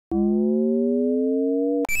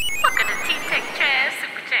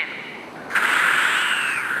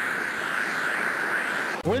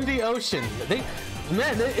Windy Ocean.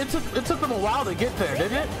 It took them a while to get there,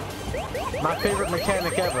 didn't it? My favorite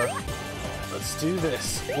mechanic ever. Let's do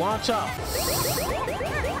this. Launch off.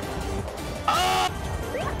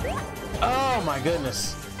 Oh my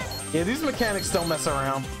goodness. Yeah, these mechanics don't mess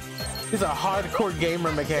around. These are hardcore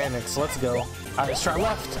gamer mechanics. Let's go. All right, let's try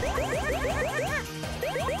left.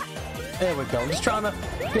 There we go. I'm just trying to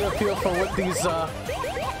get a feel for what these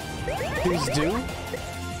do.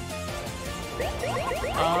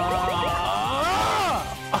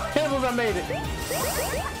 I can't believe I made it.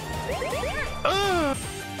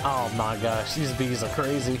 Oh my gosh, these bees are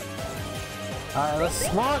crazy. Alright,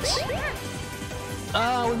 let's launch.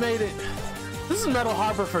 We made it. This is Metal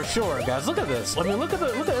Harbor for sure, guys. Look at this. I mean, look at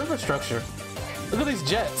the infrastructure. Look at these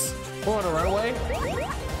jets. We're on a runway.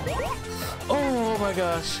 Oh my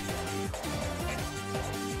gosh.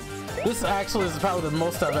 This actually is probably the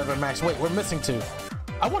most I've ever maxed. Wait, we're missing 2.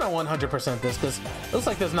 I want to 100% this because it looks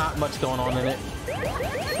like there's not much going on in it.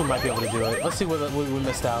 We might be able to do it. Let's see what we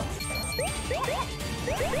missed out.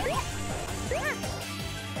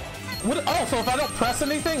 Oh, so if I don't press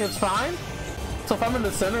anything, it's fine? So if I'm in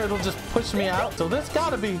the center, it'll just push me out? So there's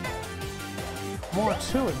gotta be more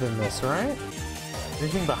to it than this, right?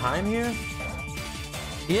 Anything behind here?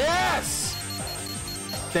 Yes!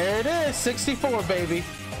 There it is, 64, baby.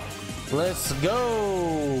 Let's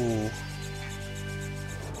go.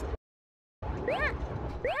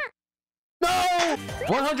 No!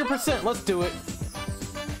 100%, let's do it.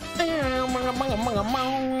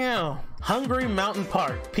 Hungry Mountain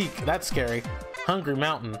Park. Peak, that's scary. Hungry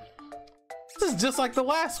Mountain. This is just like the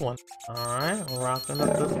last one. Alright, we're rocking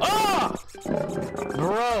up this. Oh!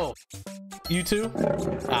 Bro! You too?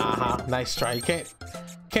 Nice try. You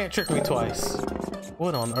can't trick me twice.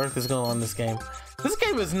 What on earth is going on in this game? This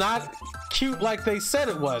game is not cute like they said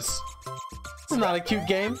it was. This is not a cute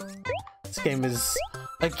game. This game is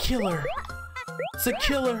a killer. It's a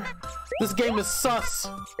killer. This game is sus.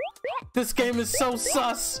 This game is so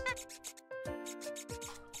sus.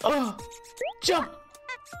 Oh, jump.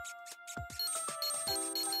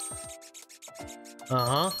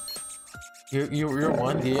 You're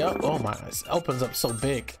one. Yeah. Oh my, it opens up so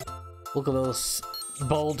big. Look at those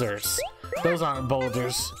boulders. Those aren't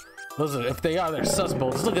boulders. Those are, if they are, they're sus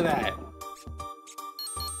boulders. Look at that.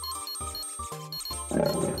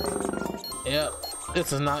 Yep.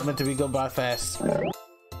 This is not meant to be go by fast.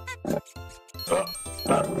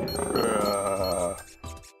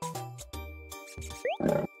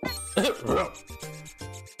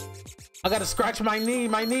 I gotta scratch my knee.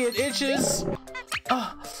 My knee, it itches.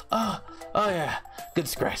 Oh yeah. Good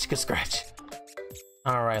scratch. Good scratch.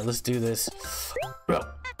 All right, let's do this.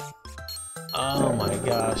 Oh my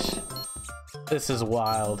gosh. This is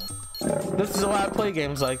wild. This is why I play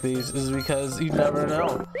games like these, is because you never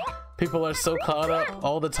know. People are so caught up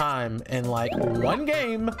all the time in like one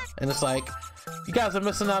game, and it's like, you guys are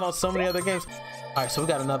missing out on so many other games. All right, so we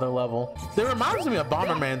got another level. It reminds me of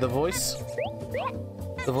Bomberman, the voice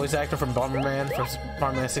actor from Bomberman, from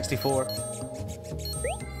Bomberman 64.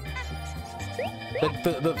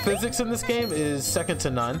 The physics in this game is second to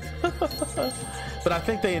none. But I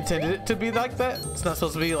think they intended it to be like that. It's not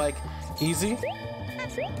supposed to be like easy.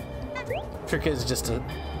 Trick is just to,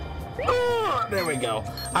 there we go.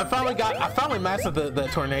 I finally mastered the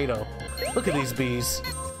tornado. Look at these bees.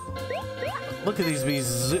 Look at these bees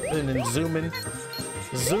zipping and zooming.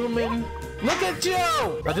 Zooming. Look at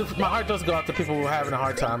you! My heart does go out to people who are having a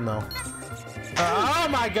hard time though. Oh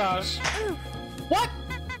my gosh. What?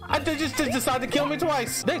 They just decided to kill me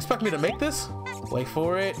twice. They expect me to make this? Wait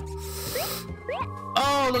for it.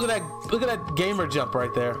 Oh, look at that gamer jump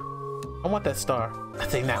right there. I want that star. I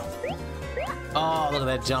think now. Oh, look at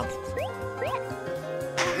that jump.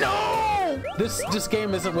 No! This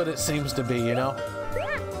game isn't what it seems to be, you know?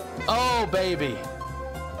 Oh, baby.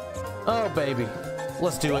 Oh, baby.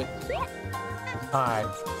 Let's do it. All right.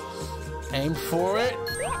 Aim for it.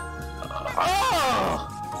 Oh!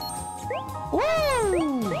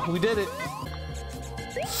 Woo! We did it.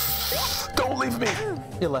 Don't leave me.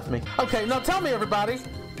 You left me. Okay, now tell me, everybody.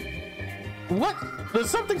 What? Does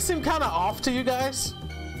something seem kind of off to you guys?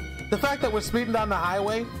 The fact that we're speeding down the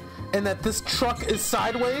highway and that this truck is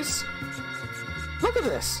sideways? Look at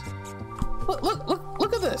this.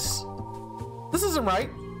 Look at this. This isn't right.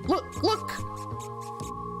 Look.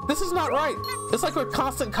 This is not right. It's like a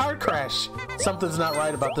constant car crash. Something's not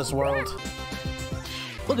right about this world.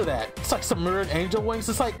 Look at that. It's like some mirrored angel wings.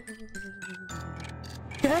 It's like,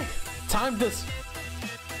 okay, time this.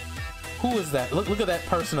 Who is that? Look at that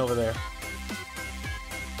person over there.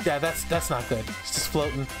 Yeah, that's not good. It's just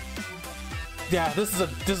floating. Yeah, this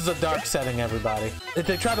is a dark setting, everybody. If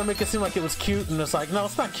they try to make it seem like it was cute, and it's like, no,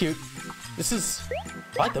 it's not cute. This is.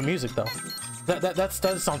 I like the music though.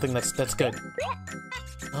 That's something that's good.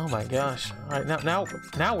 Oh my gosh! All right, now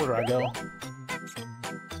where do I go?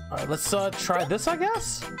 All right, let's try this, I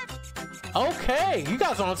guess. Okay, you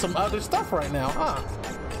guys are on some other stuff right now, huh?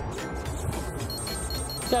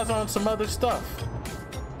 You guys are on some other stuff.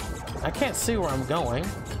 I can't see where I'm going.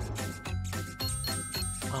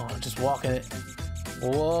 Oh, I'm just walking it.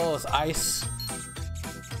 Whoa, it's ice.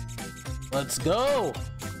 Let's go.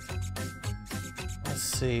 Let's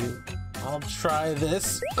see. I'll try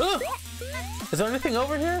this. Ugh! Is there anything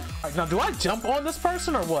over here? All right, now, do I jump on this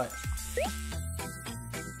person or what?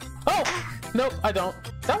 Oh! Nope, I don't.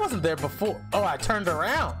 That wasn't there before. Oh, I turned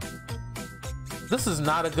around. This is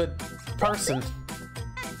not a good person.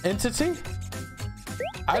 Entity?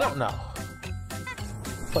 I don't know.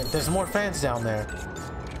 Wait, there's more fans down there.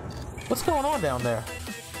 What's going on down there?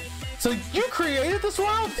 So you created this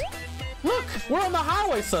world? Look, we're on the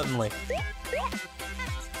highway suddenly.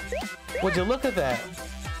 Would you look at that?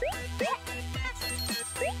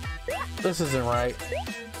 This isn't right.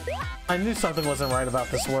 I knew something wasn't right about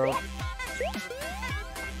this world.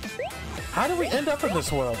 How did we end up in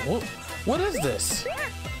this world? What is this?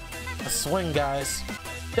 A swing, guys.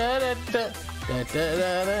 With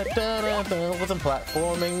some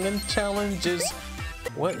platforming and challenges.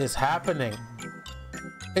 What is happening?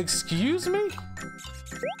 Excuse me?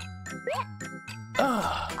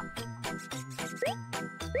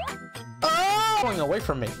 Going away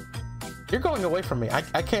from me. You're going away from me.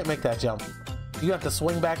 I can't make that jump. You have to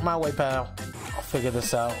swing back my way, pal. I'll figure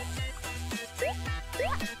this out.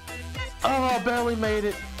 Oh, I barely made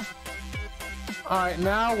it. All right,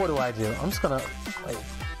 now what do I do? I'm just gonna wait.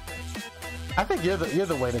 I think you're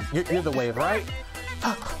the wave, right?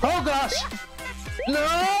 Oh gosh!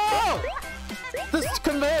 No! This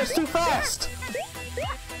conveyor is too fast.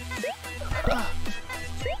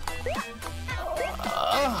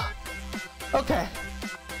 Okay,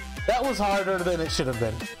 that was harder than it should have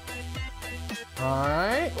been. All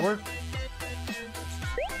right, we're.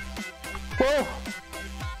 Whoa!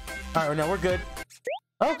 All right, now we're good.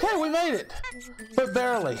 Okay, we made it, but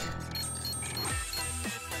barely.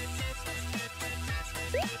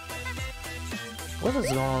 What is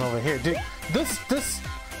going on over here, dude? This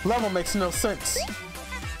level makes no sense.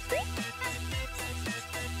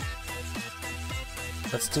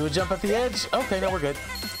 Let's do a jump at the edge. Okay, now we're good.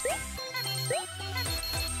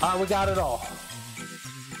 All right, we got it all.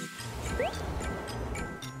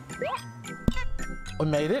 We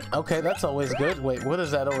made it. Okay, that's always good. Wait, what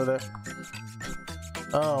is that over there?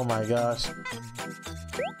 Oh my gosh.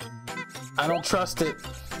 I don't trust it.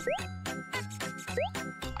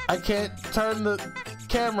 I can't turn the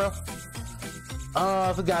camera.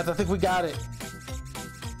 Oh, guys, I think we got it.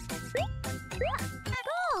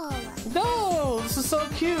 Go! This is so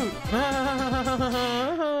cute.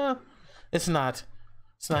 It's not.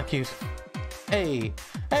 It's not cute. Hey,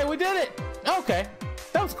 we did it. Okay,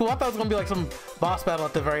 that was cool. I thought it was gonna be like some boss battle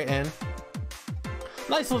at the very end.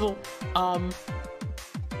 Nice little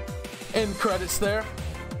end credits there.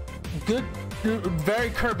 Good, very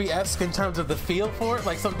Kirby-esque in terms of the feel for it.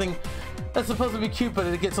 Like something that's supposed to be cute, but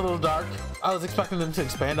it gets a little dark. I was expecting them to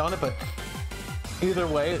expand on it, but either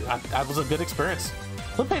way, that was a good experience.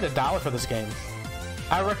 We paid $1 for this game.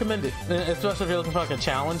 I recommend it, especially if you're looking for like a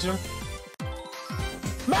challenge.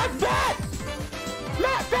 MacBat!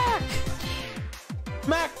 MacBat!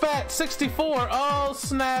 MacBat 64. Oh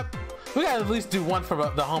snap! We gotta at least do one for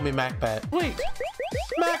the homie MacBat. Wait,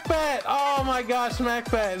 MacBat! Oh my gosh,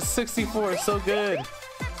 MacBat 64 is so good.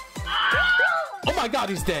 Oh my god,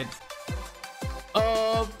 he's dead. Oh.